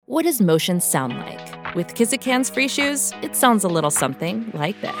What does motion sound like? With Kizik Hands Free Shoes, it sounds a little something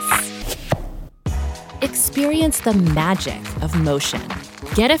like this. Experience the magic of motion.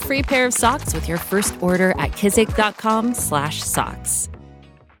 Get a free pair of socks with your first order at kizik.com/socks.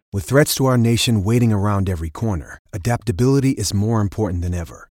 With threats to our nation waiting around every corner, adaptability is more important than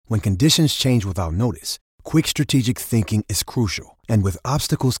ever. When conditions change without notice, quick strategic thinking is crucial. And with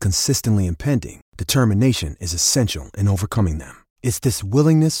obstacles consistently impending, determination is essential in overcoming them. It's this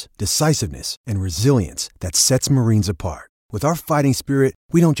willingness, decisiveness, and resilience that sets Marines apart. With our fighting spirit,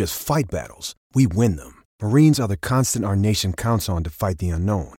 we don't just fight battles, we win them. Marines are the constant our nation counts on to fight the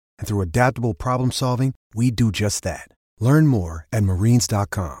unknown. And through adaptable problem solving, we do just that. Learn more at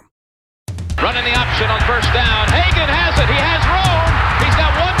marines.com. Running the option on first down. Hagan has it. He has Rome. He's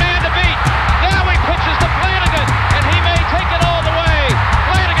got one man to beat. Now he pitches to Flanagan, and he may take it all the way.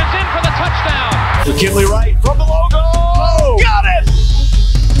 Flanagan's in for the touchdown. McKinley Wright from the logo. Oh, got it!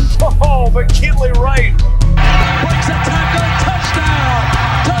 Oh, McKinley Wright. Breaks a tackle. Touchdown.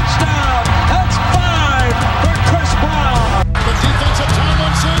 Touchdown. That's 5 for Chris Brown. The defense of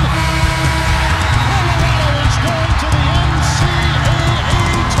Tomlinson. Colorado is going to the NCAA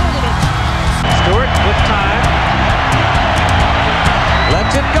tournament. Stewart with time.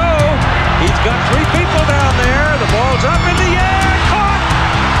 Lets it go. He's got 3 people down there. The ball's up in the air. Caught.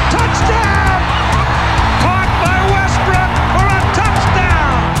 Touchdown. Caught by Westbrook for a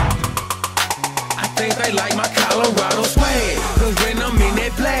touchdown. I think they like my Colorado swag. Cause when I'm in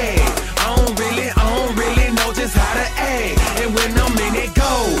that play, I don't really know just how to act. And when I'm in that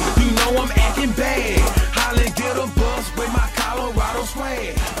go, you know I'm acting bad. Holly get a bus with my Colorado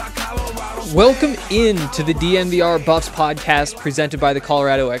swag. Welcome in to the DNVR Buffs podcast presented by the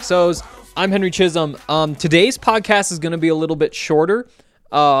Colorado XOs. I'm Henry Chisholm. Today's podcast is going to be a little bit shorter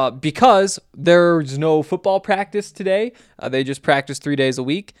because there's no football practice today. They just practice 3 days a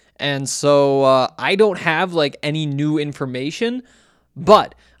week. And so I don't have like any new information,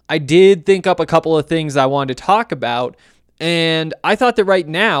 but I did think up a couple of things I wanted to talk about. And I thought that right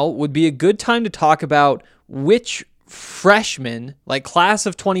now would be a good time to talk about which freshmen, like class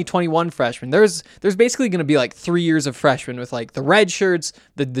of 2021 freshmen. There's basically going to be like 3 years of freshmen with like the red shirts,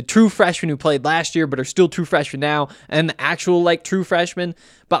 the true freshmen who played last year but are still true freshmen now, and the actual like true freshmen.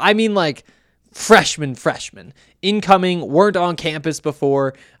 But I mean like freshmen, incoming, weren't on campus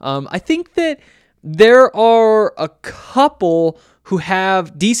before. I think that there are a couple who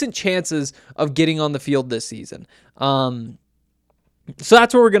have decent chances of getting on the field this season. So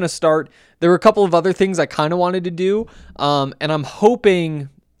that's where we're going to start. There were a couple of other things I kind of wanted to do, and I'm hoping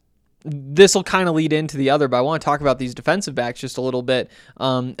this will kind of lead into the other, but I want to talk about these defensive backs just a little bit,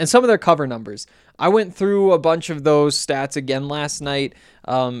 and some of their cover numbers. I went through a bunch of those stats again last night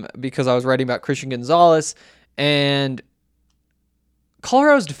because I was writing about Christian Gonzalez, and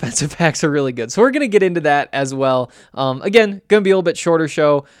Colorado's defensive backs are really good. So we're going to get into that as well. Again, going to be a little bit shorter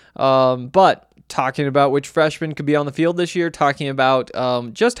show, but talking about which freshmen could be on the field this year, talking about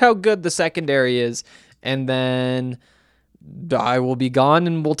just how good the secondary is, and then I will be gone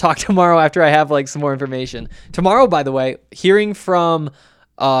and we'll talk tomorrow after I have like some more information. Tomorrow, by the way, hearing from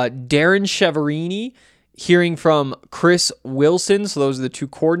Darren Cheverini, hearing from Chris Wilson, so those are the two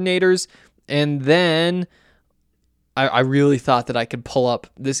coordinators, and then I really thought that I could pull up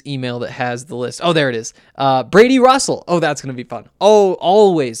this email that has the list. Oh, there it is. Brady Russell. Oh, that's going to be fun. Oh,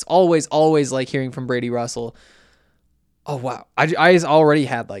 always like hearing from Brady Russell. Oh, wow. I already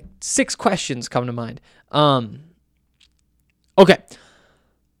had like 6 questions come to mind. Okay.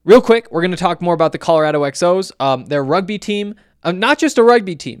 Real quick, we're going to talk more about the Colorado XOs. Their rugby team, not just a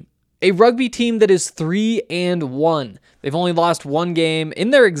rugby team that is 3-1. They've only lost 1 game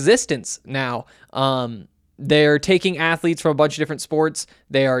in their existence now. They're taking athletes from a bunch of different sports.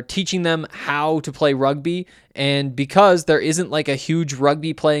 They are teaching them how to play rugby. And because there isn't like a huge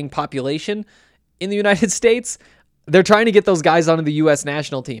rugby playing population in the United States, they're trying to get those guys onto the U.S.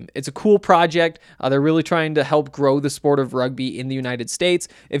 national team. It's a cool project. They're really trying to help grow the sport of rugby in the United States.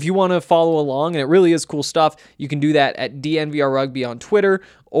 If you want to follow along, and it really is cool stuff, you can do that at DNVR Rugby on Twitter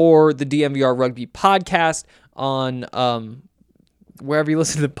or the DNVR Rugby podcast on wherever you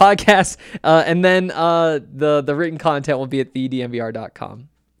listen to the podcast, and then the written content will be at thednvr.com.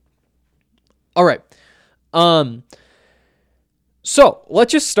 All right. So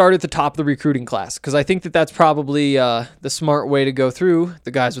let's just start at the top of the recruiting class, because I think that that's probably the smart way to go through.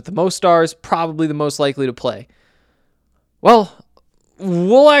 The guys with the most stars, probably the most likely to play. Well,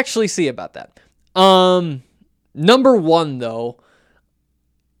 we'll actually see about that. Number 1, though,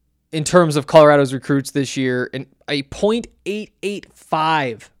 in terms of Colorado's recruits this year, a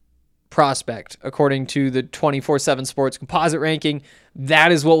 .885 prospect, according to the 24/7 Sports composite ranking.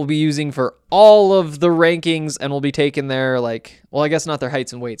 That is what we'll be using for all of the rankings, and we'll be taking their, like, well, I guess not their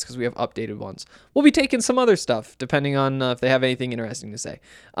heights and weights because we have updated ones. We'll be taking some other stuff depending on if they have anything interesting to say.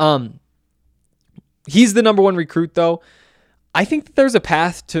 He's the number one recruit, though. I think that there's a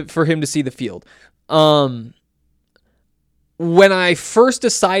path for him to see the field. When I first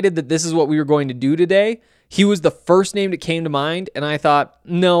decided that this is what we were going to do today, he was the first name that came to mind, and I thought,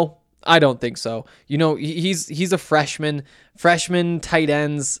 no, I don't think so. You know, he's a freshman. Freshman tight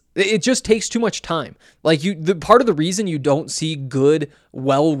ends, it just takes too much time. Like, the part of the reason you don't see good,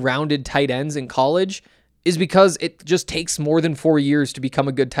 well-rounded tight ends in college is because it just takes more than 4 years to become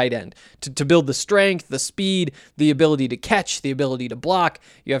a good tight end. To build the strength, the speed, the ability to catch, the ability to block.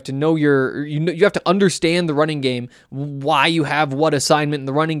 You have to know you have to understand the running game, why you have what assignment in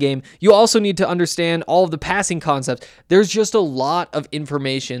the running game. You also need to understand all of the passing concepts. There's just a lot of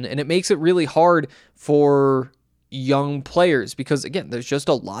information, and it makes it really hard for young players because, again, there's just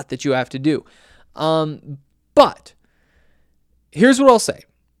a lot that you have to do. But here's what I'll say.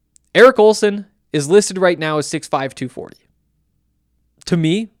 Eric Olson is listed right now as 6'5", 240. To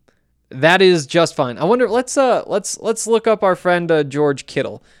me, that is just fine. I wonder, let's look up our friend George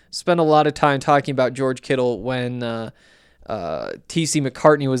Kittle. Spent a lot of time talking about George Kittle when T.C.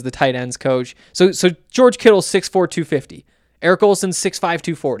 McCartney was the tight ends coach. So George Kittle 6'4", 250. Eric Olson 6'5",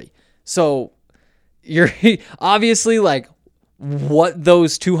 240. So you're obviously, like, what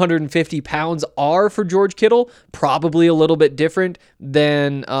those 250 pounds are for George Kittle, probably a little bit different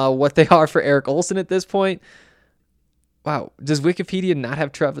than what they are for Eric Olson at this point. Wow, does Wikipedia not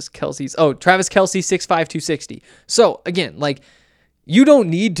have Travis Kelce's? Oh, Travis Kelce, 6'5", 260. So, again, like, you don't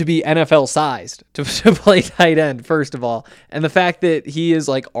need to be NFL sized to play tight end, first of all. And the fact that he is,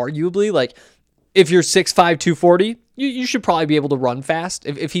 like, arguably, like, if you're 6'5", 240, you should probably be able to run fast.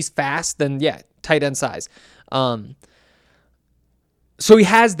 If he's fast, then, yeah, tight end size. So he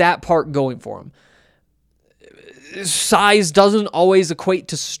has that part going for him. Size doesn't always equate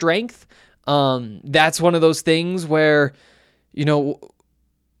to strength. That's one of those things where, you know,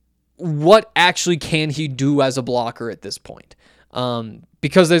 what actually can he do as a blocker at this point?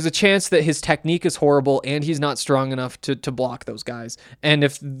 Because there's a chance that his technique is horrible and he's not strong enough to block those guys. And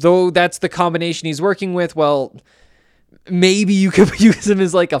though that's the combination he's working with, well, maybe you could use him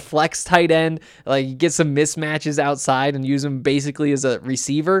as like a flex tight end, like get some mismatches outside and use him basically as a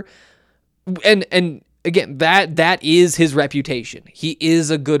receiver. And again, that is his reputation. He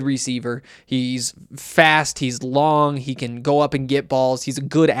is a good receiver. He's fast. He's long. He can go up and get balls. He's a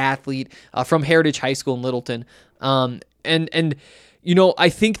good athlete from Heritage High School in Littleton. And you know, I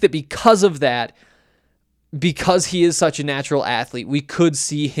think that because of that, because he is such a natural athlete, we could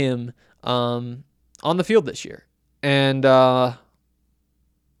see him on the field this year. And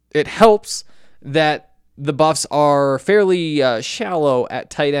it helps that the Buffs are fairly shallow at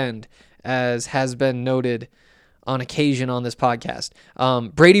tight end, as has been noted on occasion on this podcast.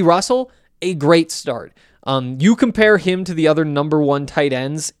 Brady Russell, a great start. You compare him to the other number one tight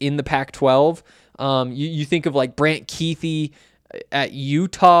ends in the Pac-12. You think of like Brant Keithy at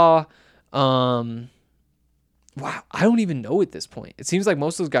Utah. Wow, I don't even know at this point. It seems like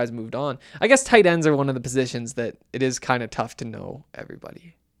most of those guys moved on. I guess tight ends are one of the positions that it is kind of tough to know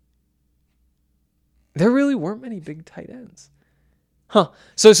everybody. There really weren't many big tight ends. Huh.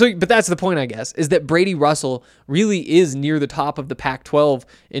 But that's the point, I guess, is that Brady Russell really is near the top of the Pac-12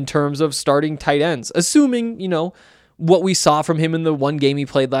 in terms of starting tight ends. Assuming, you know, what we saw from him in the one game he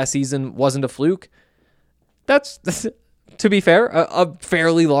played last season wasn't a fluke. That's to be fair, a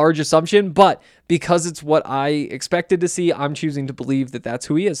fairly large assumption, but because it's what I expected to see, I'm choosing to believe that that's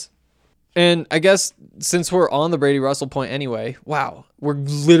who he is. And I guess since we're on the Brady Russell point anyway, wow, we're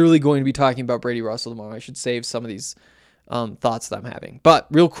literally going to be talking about Brady Russell tomorrow. I should save some of these thoughts that I'm having. But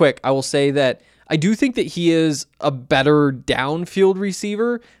real quick, I will say that I do think that he is a better downfield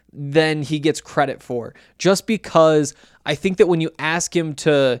receiver than he gets credit for, just because I think that when you ask him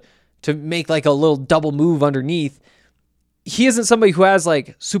to make like a little double move underneath, he isn't somebody who has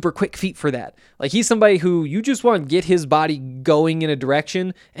like super quick feet for that. Like, he's somebody who you just want to get his body going in a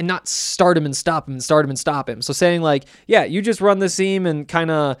direction and not start him and stop him and start him and stop him. So saying like, yeah, you just run the seam and kind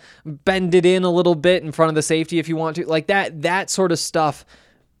of bend it in a little bit in front of the safety if you want to, like that sort of stuff,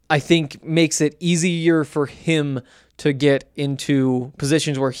 I think makes it easier for him to get into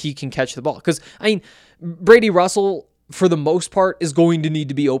positions where he can catch the ball. Because, I mean, Brady Russell, for the most part, is going to need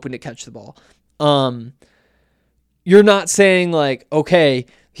to be open to catch the ball. You're not saying like, okay,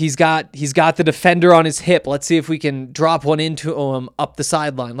 he's got the defender on his hip. Let's see if we can drop one into him up the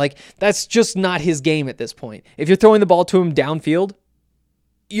sideline. Like, that's just not his game at this point. If you're throwing the ball to him downfield,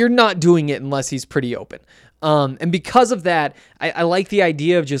 you're not doing it unless he's pretty open. And because of that, I like the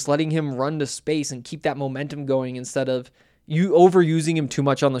idea of just letting him run to space and keep that momentum going instead of you overusing him too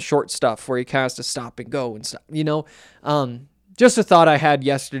much on the short stuff where he kind of has to stop and go and stuff, just a thought I had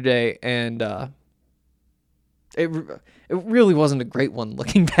yesterday, and it really wasn't a great one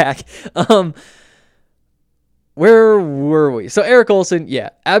looking back. Where were we? So Eric Olsen,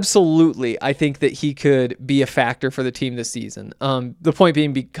 yeah, absolutely. I think that he could be a factor for the team this season. The point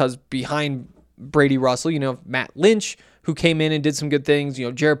being because behind Brady Russell, Matt Lynch, who came in and did some good things.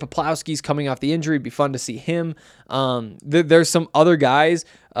 Jared Poplawski's coming off the injury. It'd be fun to see him. There's some other guys.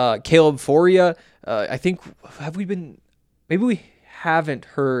 Caleb Foria. I think, maybe we haven't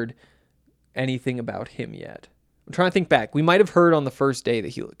heard anything about him yet. I'm trying to think back. We might have heard on the first day that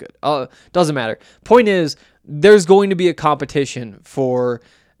he looked good. Doesn't matter. Point is, there's going to be a competition for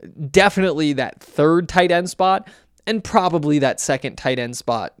definitely that third tight end spot and probably that second tight end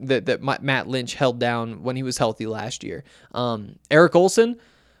spot that Matt Lynch held down when he was healthy last year. Eric Olsen,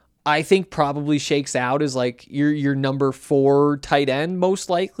 I think probably shakes out as like your number 4 tight end most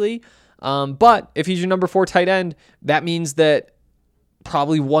likely. But if he's your number 4 tight end, that means that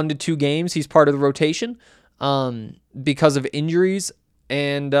probably 1 to 2 games he's part of the rotation because of injuries.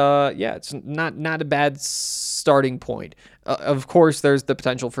 And it's not a bad starting point. Of course, there's the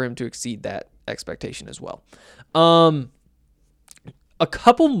potential for him to exceed that expectation as well. A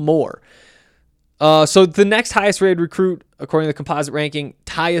couple more. So the next highest rated recruit, according to the composite ranking,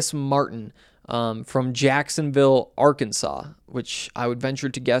 Tyus Martin from Jacksonville, Arkansas, which I would venture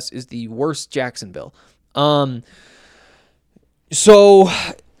to guess is the worst Jacksonville. So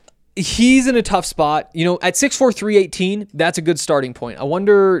he's in a tough spot. At 6'4", 318, that's a good starting point. I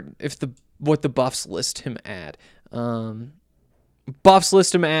wonder if what the Buffs list him at. Buffs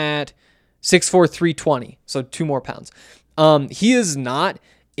list him at 6'4", 320, so 2 more pounds. He is not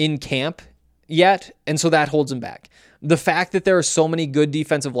in camp yet, and so that holds him back. The fact that there are so many good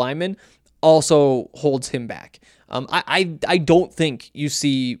defensive linemen also holds him back. I don't think you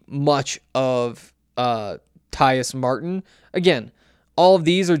see much of Tyus Martin. Again, all of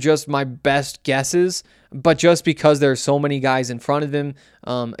these are just my best guesses, but just because there are so many guys in front of him,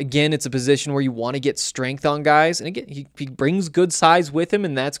 again, it's a position where you want to get strength on guys. And again, he brings good size with him,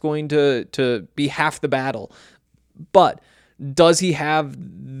 and that's going to be half the battle. But does he have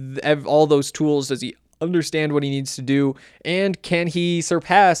all those tools? Does he understand what he needs to do? And can he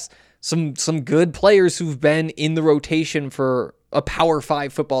surpass some good players who've been in the rotation for a Power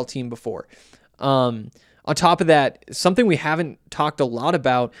 5 football team before? On top of that, something we haven't talked a lot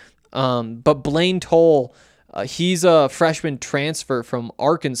about, but Blaine Toll, he's a freshman transfer from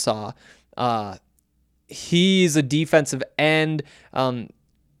Arkansas. He's a defensive end, only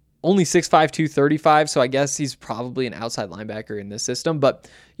 6'5", 235, so I guess he's probably an outside linebacker in this system. But,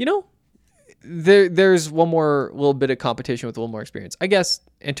 there's one more little bit of competition with a little more experience. I guess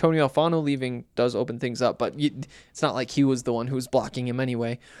Antonio Alfano leaving does open things up, but it's not like he was the one who was blocking him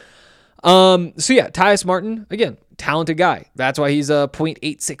anyway. Tyus Martin, again, talented guy. That's why he's a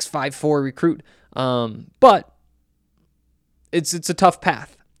 .8654 recruit. But it's a tough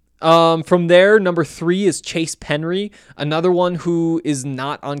path. From there, number 3 is Chase Penry, another one who is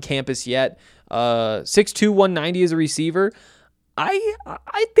not on campus yet. 6'2", 190 as a receiver. I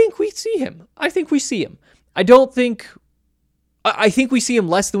think we see him. I think we see him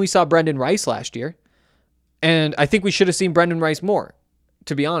less than we saw Brendan Rice last year. And I think we should have seen Brendan Rice more,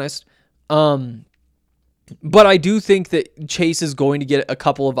 to be honest. But I do think that Chase is going to get a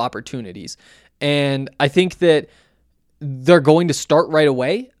couple of opportunities. And I think that they're going to start right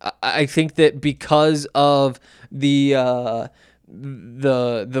away. I think that because of the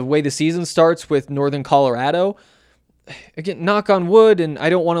way the season starts with Northern Colorado, again, knock on wood, and I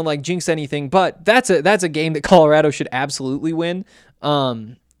don't want to jinx anything, but that's a game that Colorado should absolutely win.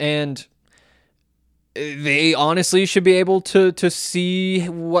 And they honestly should be able to see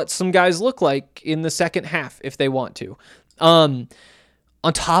what some guys look like in the second half if they want to. On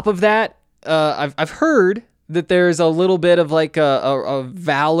top of that, I've heard that there's a little bit of a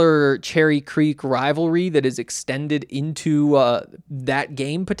Valor Cherry Creek rivalry that is extended into that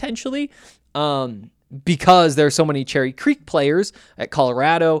game potentially. Because there's so many Cherry Creek players at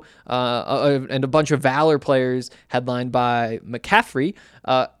Colorado and a bunch of Valor players headlined by McCaffrey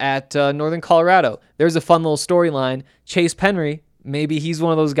at Northern Colorado. There's a fun little storyline. Chase Penry, maybe he's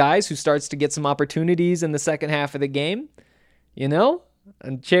one of those guys who starts to get some opportunities in the second half of the game. A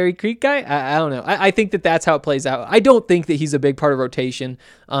Cherry Creek guy? I don't know. I think that's how it plays out. I don't think that he's a big part of rotation.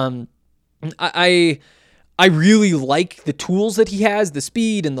 I really like the tools that he has, the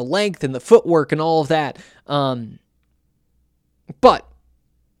speed and the length and the footwork and all of that. But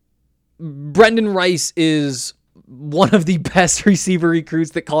Brendan Rice is one of the best receiver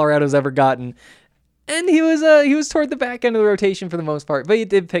recruits that Colorado's ever gotten. And he was toward the back end of the rotation for the most part, but he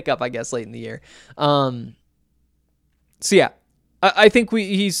did pick up, I guess, late in the year. So yeah, I think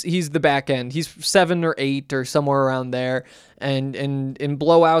he's the back end. He's 7 or 8 or somewhere around there. And in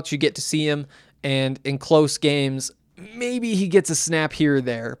blowouts, you get to see him. And in close games, maybe he gets a snap here or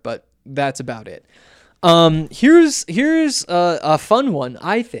there, but that's about it. Here's a fun one,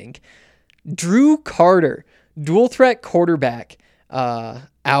 I think. Drew Carter, dual threat quarterback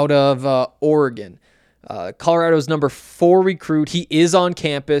out of Oregon. Colorado's number 4 recruit. He is on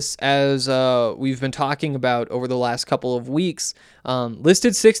campus, as we've been talking about over the last couple of weeks.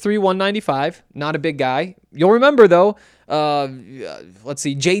 Listed 6'3", 195. Not a big guy. You'll remember, though, let's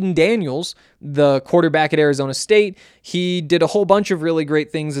see, Jaden Daniels, the quarterback at Arizona State, he did a whole bunch of really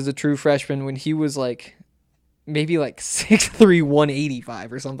great things as a true freshman when he was maybe 6'3",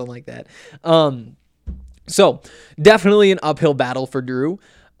 185 or something like that. So definitely an uphill battle for Drew.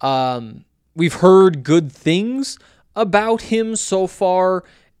 We've heard good things about him so far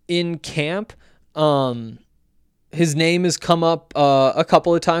in camp. His name has come up a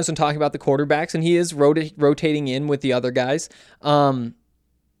couple of times when talking about the quarterbacks, and he is rotating in with the other guys. I'm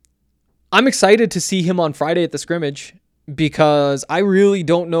excited to see him on Friday at the scrimmage because I really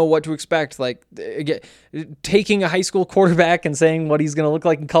don't know what to expect. Taking a high school quarterback and saying what he's going to look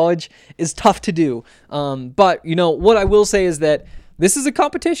like in college is tough to do. But, what I will say is that this is a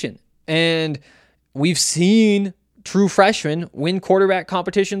competition. And we've seen true freshmen win quarterback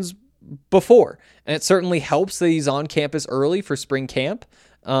competitions before. And it certainly helps that he's on campus early for spring camp.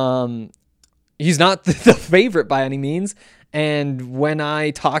 He's not the favorite by any means. And when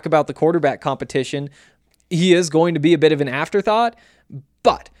I talk about the quarterback competition, he is going to be a bit of an afterthought.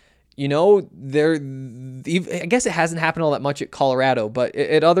 But, I guess it hasn't happened all that much at Colorado, but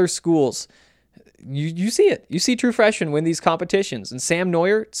at other schools, you see it. You see true freshmen win these competitions. And Sam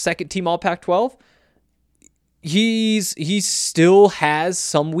Neuer, second team All Pac-12, he still has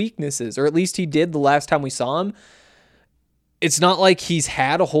some weaknesses, or at least he did the last time we saw him. It's not like he's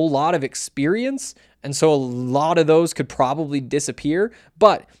had a whole lot of experience, and so a lot of those could probably disappear.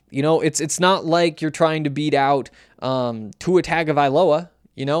 But, it's not like you're trying to beat out Tua Tagovailoa.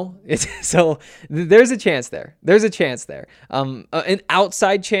 So there's a chance there. An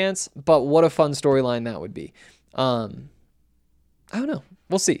outside chance, but what a fun storyline that would be. I don't know.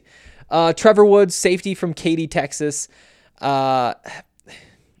 We'll see. Trevor Woods, safety from Katy, Texas. You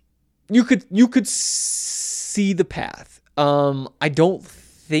could see the path. I don't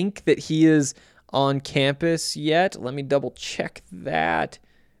think that he is on campus yet. Let me double check that.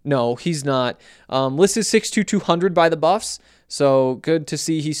 No, he's not. Listed 6'2", 200 by the Buffs. So good to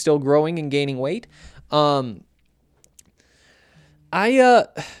see he's still growing and gaining weight. I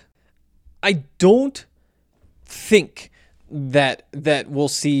don't think that we'll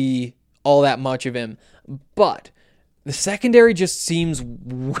see all that much of him, but the secondary just seems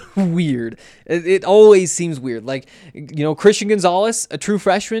weird. It always seems weird. Christian Gonzalez, a true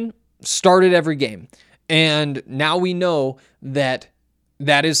freshman, started every game, and now we know that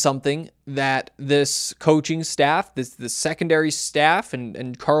is something that this coaching staff, the secondary staff,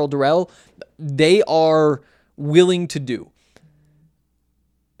 and Carl Durrell, they are willing to do.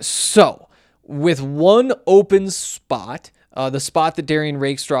 So, with one open spot, the spot that Darian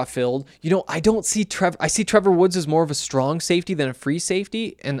Rakestraw filled, I don't see Trevor. I see Trevor Woods as more of a strong safety than a free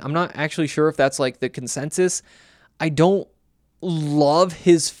safety, and I'm not actually sure if that's the consensus. I don't love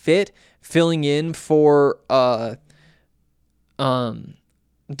his fit filling in for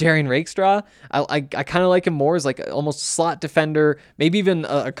Darian Rakestraw. I kind of like him more as almost slot defender, maybe even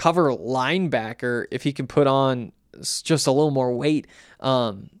a cover linebacker if he can put on just a little more weight.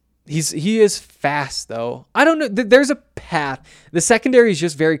 He is fast though. I don't know. There's a path. The secondary is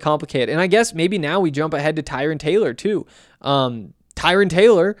just very complicated, and I guess maybe now we jump ahead to Tyron Taylor too. Tyron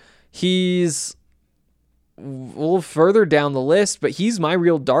Taylor, he's a little further down the list, but he's my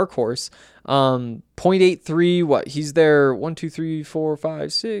real dark horse. 0.83, he's there 1, 2, 3, 4,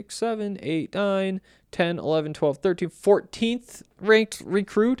 5, 6, 7, 8, 9, 10, 11, 12, 13, 14th ranked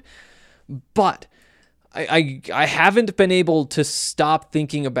recruit. But I haven't been able to stop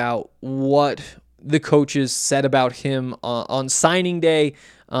thinking about what the coaches said about him on signing day.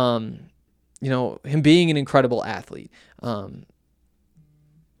 Him being an incredible athlete.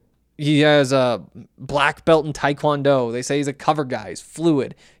 He has a black belt in Taekwondo. They say he's a cover guy. He's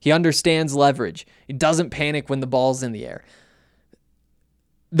fluid. He understands leverage. He doesn't panic when the ball's in the air.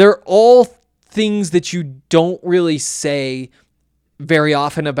 They're all things that you don't really say very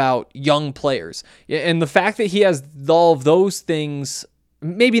often about young players. And the fact that he has all of those things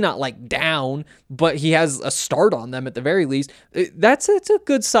maybe not like down, but he has a start on them at the very least. It's a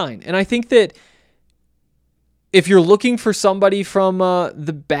good sign. And I think that if you're looking for somebody from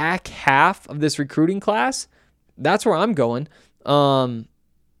the back half of this recruiting class, that's where I'm going. Real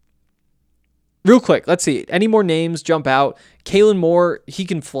quick, let's see. Any more names jump out? Kalen Moore, he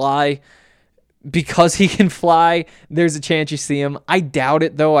can fly. Because he can fly, there's a chance you see him. I doubt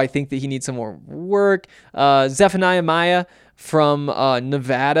it, though. I think that he needs some more work. Zephaniah Maya from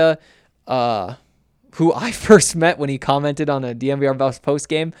Nevada, who I first met when he commented on a DMVR Buffs post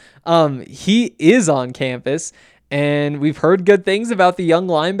game. He is on campus, and we've heard good things about the young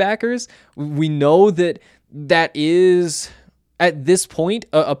linebackers. We know that is, at this point,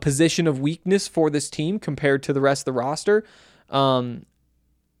 a position of weakness for this team compared to the rest of the roster.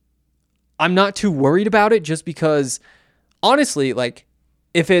 I'm not too worried about it just because, honestly, like,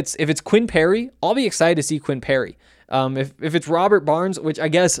 if it's Quinn Perry, I'll be excited to see Quinn Perry. If it's Robert Barnes, which I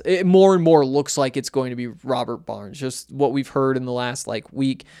guess it more and more looks like it's going to be Robert Barnes, just what we've heard in the last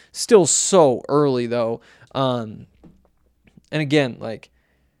week. Still so early though. And again, like,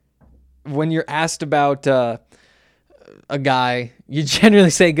 when you're asked about a guy, you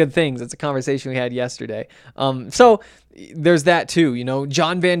generally say good things. It's a conversation we had yesterday. So there's that too,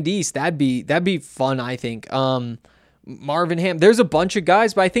 John Van Diest, that'd be fun, I think. Marvin Ham, there's a bunch of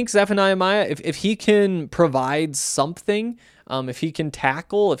guys, but I think Zephaniah Maya, if he can provide something, if he can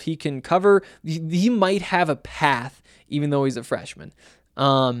tackle, if he can cover, he might have a path, even though he's a freshman.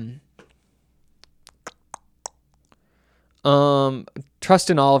 Trustin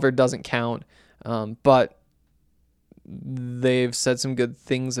Oliver doesn't count, but they've said some good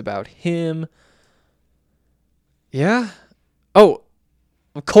things about him. Yeah. Oh,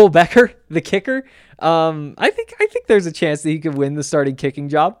 Cole Becker, the kicker. I think there's a chance that he could win the starting kicking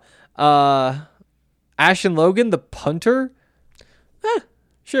job. Ashton Logan, the punter.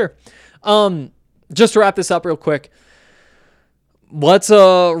 Sure. Just to wrap this up real quick, let's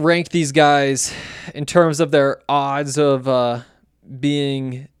rank these guys in terms of their odds of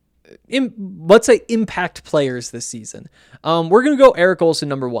being, let's say, impact players this season. We're going to go Eric Olson,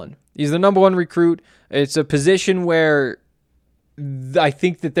 number 1. He's the number 1 recruit. It's a position where I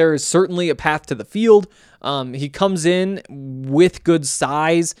think that there is certainly a path to the field. He comes in with good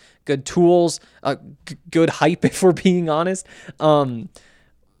size, good tools, good hype, if we're being honest. We'll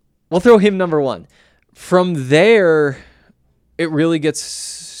throw him number 1. From there, it really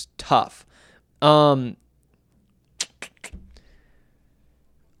gets tough. I'll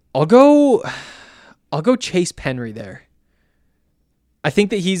go Chase Penry there. I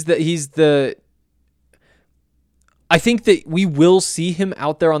think that I think that we will see him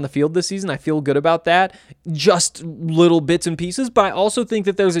out there on the field this season. I feel good about that. Just little bits and pieces, but I also think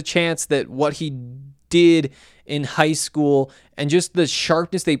that there's a chance that what he did in high school and just the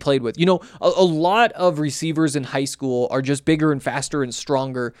sharpness they played with. A lot of receivers in high school are just bigger and faster and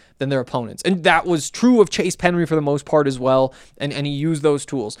stronger than their opponents. And that was true of Chase Penry for the most part as well, and he used those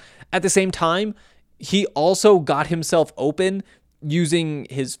tools. At the same time, he also got himself open using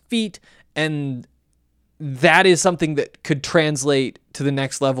his feet, and that is something that could translate to the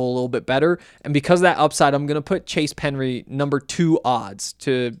next level a little bit better. And because of that upside, I'm going to put Chase Penry number 2 odds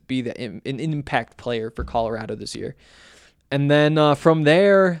to be an impact player for Colorado this year. And then from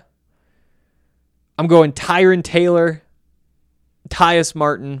there, I'm going Tyron Taylor, Tyus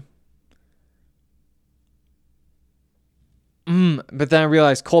Martin. But then I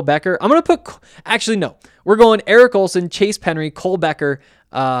realized Cole Becker. I'm going to put... Actually, no. We're going Eric Olson, Chase Penry, Cole Becker,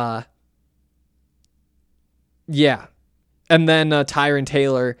 yeah. And then Tyron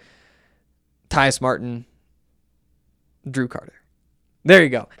Taylor, Tyus Martin, Drew Carter. There you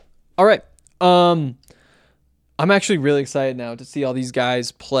go. All right. I'm actually really excited now to see all these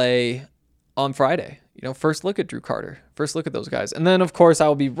guys play on Friday. First look at Drew Carter. First look at those guys. And then, of course, I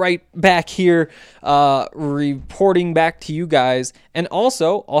will be right back here reporting back to you guys. And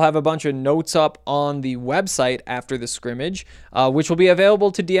also, I'll have a bunch of notes up on the website after the scrimmage, which will be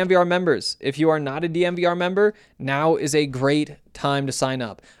available to DMVR members. If you are not a DMVR member, now is a great time to sign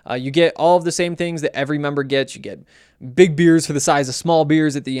up. You get all of the same things that every member gets. You get big beers for the size of small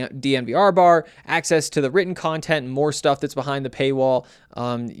beers at the DNVR bar, access to the written content and more stuff that's behind the paywall.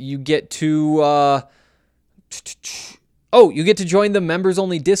 You get to... you get to join the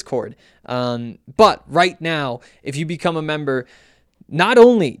members-only Discord. But right now, if you become a member, not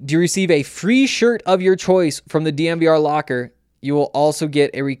only do you receive a free shirt of your choice from the DMVR locker, you will also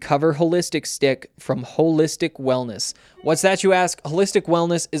get a Recover Holistic stick from Holistic Wellness. What's that, you ask? Holistic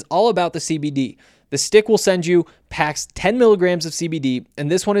Wellness is all about the CBD. The stick will send you packs 10 milligrams of CBD,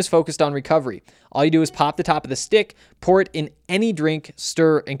 and this one is focused on recovery. All you do is pop the top of the stick, pour it in any drink,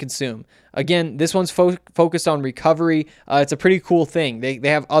 stir, and consume. Again, this one's focused on recovery. It's a pretty cool thing. They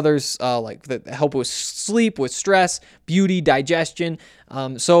have others like that help with sleep, with stress, beauty, digestion.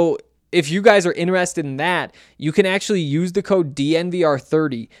 So if you guys are interested in that, you can actually use the code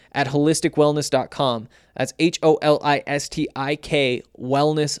DNVR30 at holisticwellness.com. That's HOLISTIK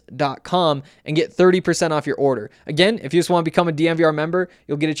wellness.com and get 30% off your order. Again, if you just want to become a DNVR member,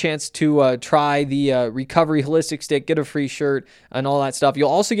 you'll get a chance to try the Recovery Holistic Stick, get a free shirt, and all that stuff. You'll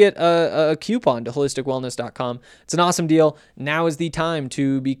also get a coupon to holisticwellness.com. It's an awesome deal. Now is the time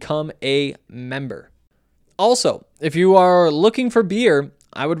to become a member. Also, if you are looking for beer,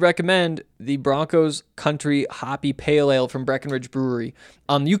 I would recommend the Broncos Country Hoppy Pale Ale from Breckenridge Brewery.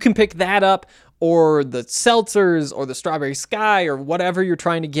 You can pick that up, or the seltzers, or the Strawberry Sky, or whatever you're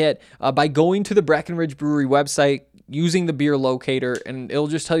trying to get by going to the Breckenridge Brewery website, using the beer locator, and it'll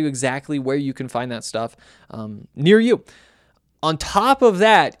just tell you exactly where you can find that stuff near you. On top of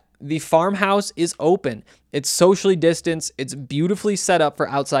that, the farmhouse is open. It's socially distanced. It's beautifully set up for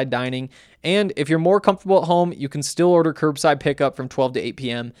outside dining. And if you're more comfortable at home, you can still order curbside pickup from 12 to 8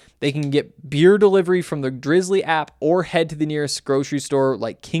 p.m. They can get beer delivery from the Drizzly app or head to the nearest grocery store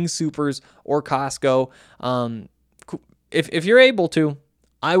like King Soopers or Costco. If you're able to,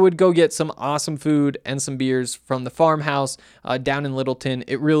 I would go get some awesome food and some beers from the farmhouse down in Littleton.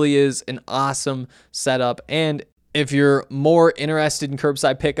 It really is an awesome setup. And if you're more interested in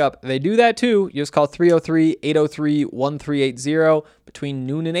curbside pickup, they do that too. You just call 303-803-1380 between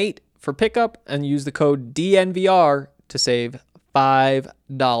noon and 8 for pickup and use the code DNVR to save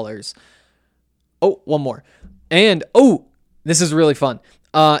 $5. Oh, one more. And, this is really fun.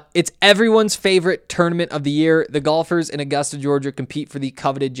 It's everyone's favorite tournament of the year. The golfers in Augusta, Georgia compete for the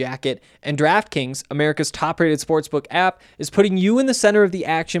coveted jacket, and DraftKings, America's top-rated sportsbook app, is putting you in the center of the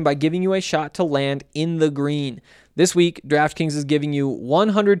action by giving you a shot to land in the green. This week, DraftKings is giving you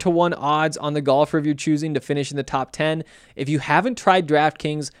 100-1 odds on the golfer of your choosing to finish in the top 10. If you haven't tried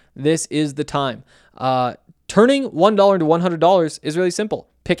DraftKings, this is the time. Turning $1 to $100 is really simple.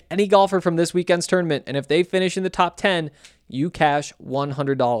 Pick any golfer from this weekend's tournament, and if they finish in the top 10, you cash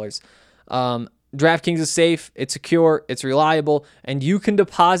 $100. DraftKings is safe, it's secure, it's reliable, and you can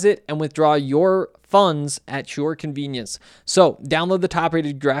deposit and withdraw your funds at your convenience. So download the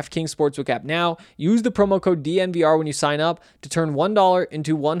top-rated DraftKings Sportsbook app now. Use the promo code DNVR when you sign up to turn $1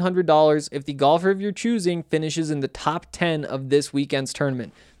 into $100 if the golfer of your choosing finishes in the top 10 of this weekend's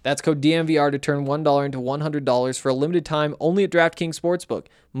tournament. That's code DNVR to turn $1 into $100 for a limited time only at DraftKings Sportsbook.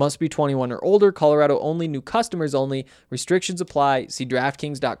 Must be 21 or older. Colorado only. New customers only. Restrictions apply. See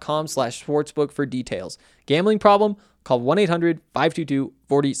DraftKings.com/sportsbook for details. Gambling problem? Call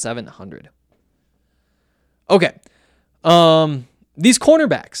 1-800-522-4700. Okay. These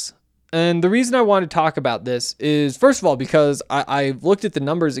cornerbacks. And the reason I want to talk about this is, first of all, because I looked at the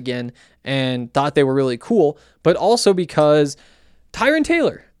numbers again and thought they were really cool, but also because Tyron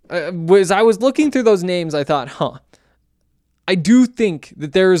Taylor, as I was looking through those names, I thought, I do think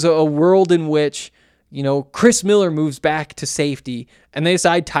that there's a world in which, Chris Miller moves back to safety and they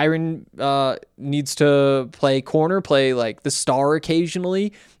decide Tyron needs to play corner, play like the star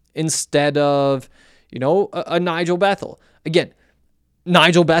occasionally instead of, a Nigel Bethel. Again,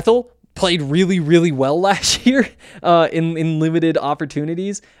 Nigel Bethel played really, really well last year in limited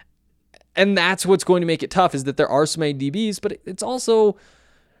opportunities. And that's what's going to make it tough, is that there are so many DBs, but it's also,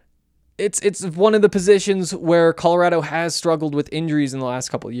 it's one of the positions where Colorado has struggled with injuries in the last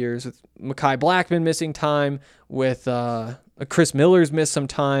couple of years, with Mekhi Blackman missing time, with Chris Miller's missed some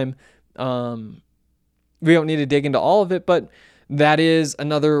time. We don't need to dig into all of it, but that is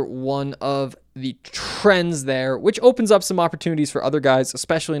another one of the trends there, which opens up some opportunities for other guys,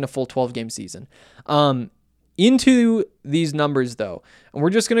 especially in a full 12-game season. Into these numbers, though, and we're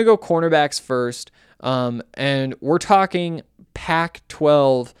just going to go cornerbacks first, and we're talking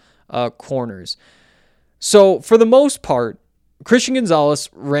Pac-12 corners. So for the most part, Christian Gonzalez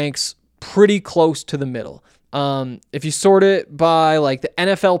ranks pretty close to the middle. If you sort it by like the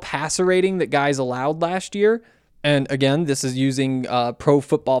NFL passer rating that guys allowed last year, and again, this is using Pro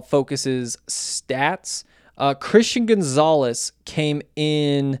Football Focus's stats, Christian Gonzalez came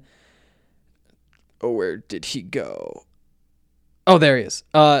in... where did he go? Oh, there he is.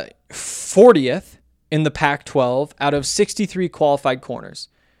 40th in the Pac-12 out of 63 qualified corners.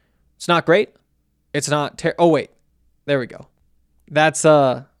 It's not great. It's not there we go. That's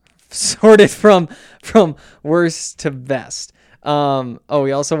sorted from worst to best.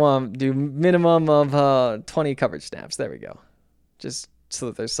 We also want to do minimum of 20 coverage snaps. There we go. Just so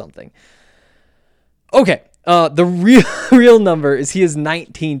that there's something. Okay. The real number is he is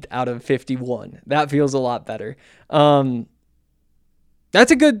 19th out of 51. That feels a lot better.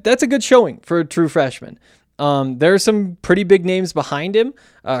 That's a good showing for a true freshman. There are some pretty big names behind him.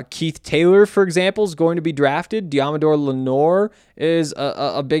 Keith Taylor, for example, is going to be drafted. Diamador Lenore is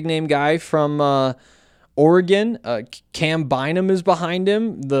a big name guy from Oregon. Cam Bynum is behind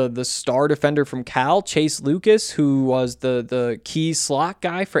him, the star defender from Cal. Chase Lucas, who was the key slot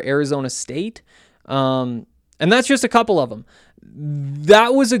guy for Arizona State. And that's just a couple of them.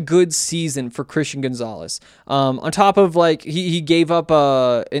 That was a good season for Christian Gonzalez. On top of he gave up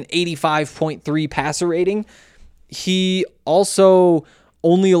an 85.3 passer rating. He also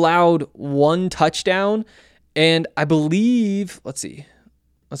only allowed one touchdown, and I believe, let's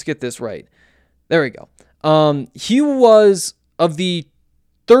get this right. There we go. He was of the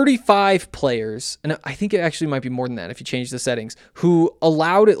 35 players, and I think it actually might be more than that if you change the settings, who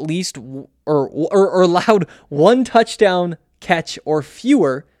allowed at least or allowed one touchdown catch or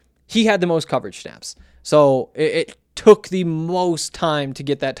fewer. He had the most coverage snaps. So it took the most time to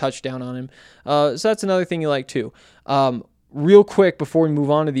get that touchdown on him. So that's another thing you like too. Real quick before we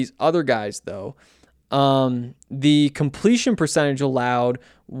move on to these other guys though, the completion percentage allowed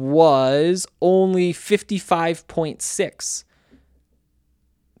was only 55.6.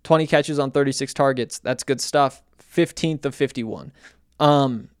 20 catches on 36 targets. That's good stuff. 15th of 51.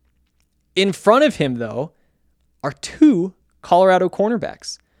 In front of him though are two Colorado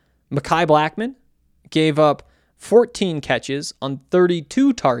cornerbacks. Mekhi Blackman gave up 14 catches on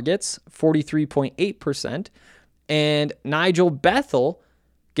 32 targets, 43.8%, and Nigel Bethel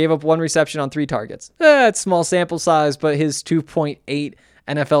gave up one reception on 3 targets. That's small sample size, but his 2.8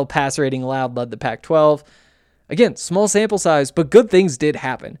 NFL pass rating allowed led the Pac-12. Again, small sample size, but good things did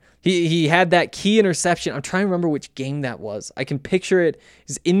happen. He had that key interception. I'm trying to remember which game that was. I can picture it.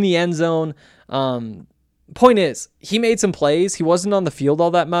 He's in the end zone. Point is, he made some plays. He wasn't on the field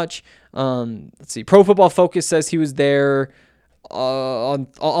all that much. Let's see. Pro Football Focus says he was there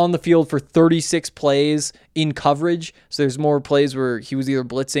on the field for 36 plays in coverage. So there's more plays where he was either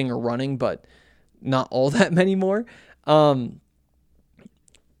blitzing or running, but not all that many more. So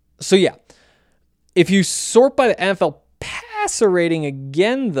yeah, if you sort by the NFL passer rating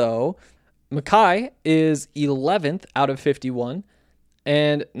again, though, Mekhi is 11th out of 51.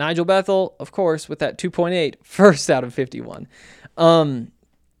 And Nigel Bethel, of course, with that 2.8, first out of 51.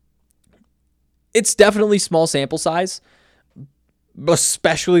 It's definitely small sample size,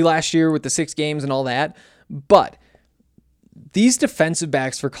 especially last year with the 6 games and all that. But these defensive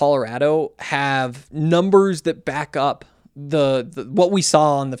backs for Colorado have numbers that back up the what we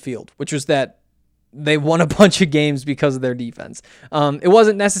saw on the field, which was that they won a bunch of games because of their defense. It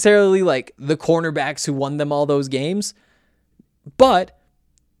wasn't necessarily like the cornerbacks who won them all those games, but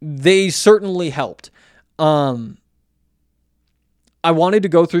they certainly helped. I wanted to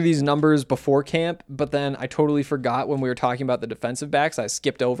go through these numbers before camp, but then I totally forgot when we were talking about the defensive backs. I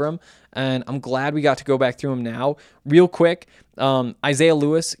skipped over them, and I'm glad we got to go back through them now. Real quick, Isaiah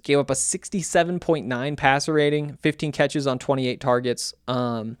Lewis gave up a 67.9 passer rating, 15 catches on 28 targets.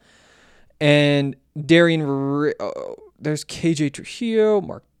 And there's KJ Trujillo,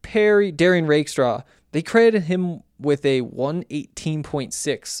 Mark Perry, Darian Rakestraw. They credited him with a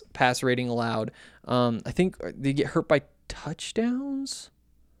 118.6 passer rating allowed. I think they get hurt by touchdowns.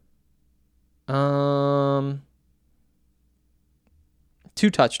 2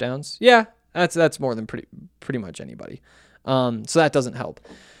 touchdowns. Yeah, that's more than pretty much anybody. So that doesn't help.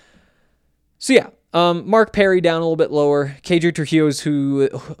 So yeah, Mark Perry down a little bit lower. KJ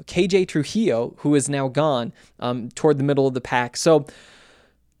Trujillo, who is now gone, toward the middle of the pack. So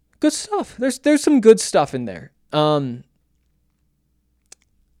good stuff. There's some good stuff in there. I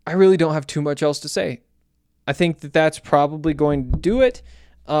really don't have too much else to say. I think that's probably going to do it.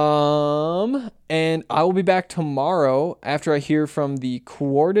 And I will be back tomorrow after I hear from the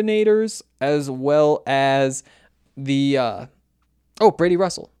coordinators as well as the Brady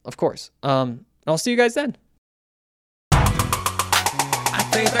Russell, of course. I'll see you guys then. I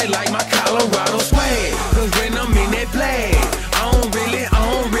think they like my Colorado swag, 'cause when I'm in that play, I don't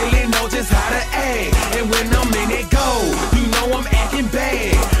really know just how to act. And when I'm in it go, you know I'm acting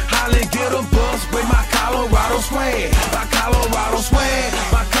bad. Holly get a bus with my Colorado swag. My Colorado swag,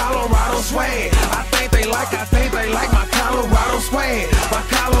 my Colorado swag. I think they like my Colorado swag. My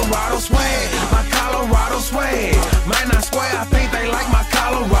Colorado swag, my Colorado swag. Man, I swear I think they like my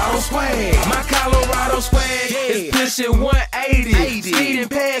Colorado swag. My Colorado swag is pushing 180. Speeding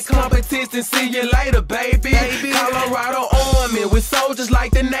past competition, see you later, baby. Colorado Army, just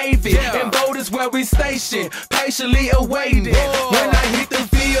like the Navy. And boat is where we station, patiently awaiting. When I hit the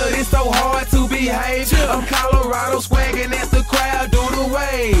field, it's so hard to behave. I'm Colorado swagging as the crowd do the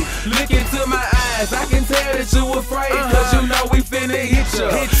wave. Look into my eyes, I can tell that you afraid. Cause you know we finna hit ya.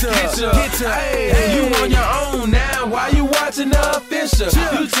 Hey, you on your own now, why you watching the official?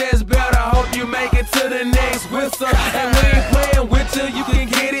 You just better hope you make it to the next whistle. And we ain't playing with you can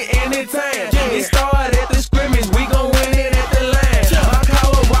get it anytime. It started at the scrimmage, we gon' win it at the line. My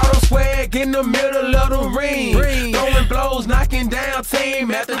Colorado swag in the middle of the ring. Throwing blows, knocking down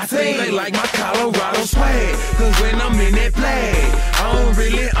team after team. I think they like my Colorado swag, cause when I'm in that play, I don't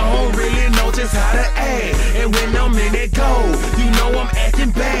really know just how to act. And when I'm in that goal, you know I'm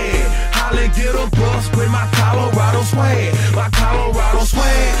acting bad. Holla, get a bus with my Colorado swag. My Colorado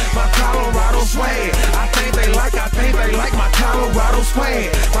swag, my Colorado swag. I think they like my Colorado swag.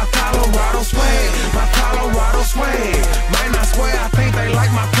 My Colorado swag, my Colorado swag. Man, I swear I think they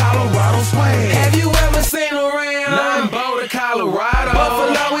like my Colorado swag. Have you ever seen around? Nothing but Colorado.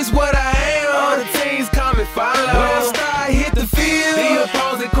 Buffalo is what I am. All the teams come and follow. When I start hit the field, the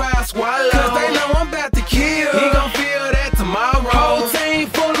opposing crowd swallow. Cause they know I'm about to kill. He gon' feel that tomorrow. Whole team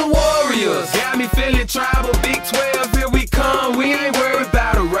full of warriors. Got me feeling tribal. Big 12, here we come. We ain't worried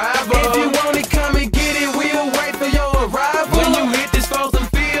about a rival. If you want it, come and get it. We'll wait for your arrival. When you hit this frozen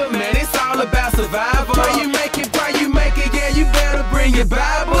field, man, it's all about survival. Pray you make it, yeah, you better bring your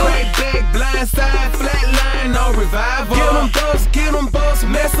Bible. Crack back, blind side, flat line, no revival. Get them bucks,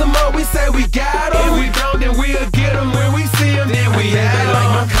 mess them up, we say we got them. If we don't, then we'll get them. When we see them, then we have them.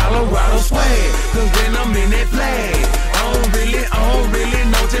 Like my Colorado swag, cause when I'm in that flag, I don't really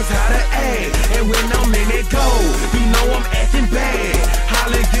know just how to act. And when I'm in that goal, you know I'm acting bad.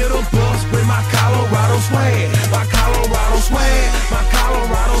 Holla, get a bus with my Colorado swag. My Colorado swag, my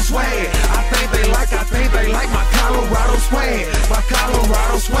Colorado swag. I think they like my Colorado swag. My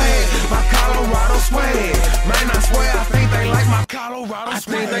Colorado swag, my Colorado swag. Man, I swear I think they like my Colorado swag. I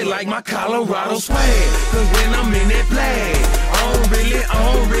think they like my Colorado swag. Cause when I'm in that flag, I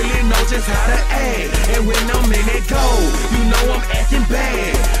don't really know just how to act. And when I'm in that goal, you know I'm acting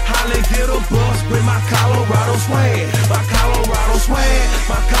bad. Holla, get a bus with my Colorado swag. My Colorado swag,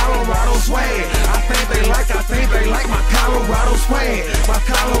 my Colorado swag. I think they like my Colorado swag. My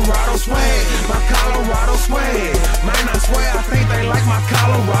Colorado swag, my Colorado swag. Man, I swear I think they like my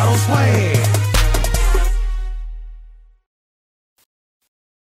Colorado swag.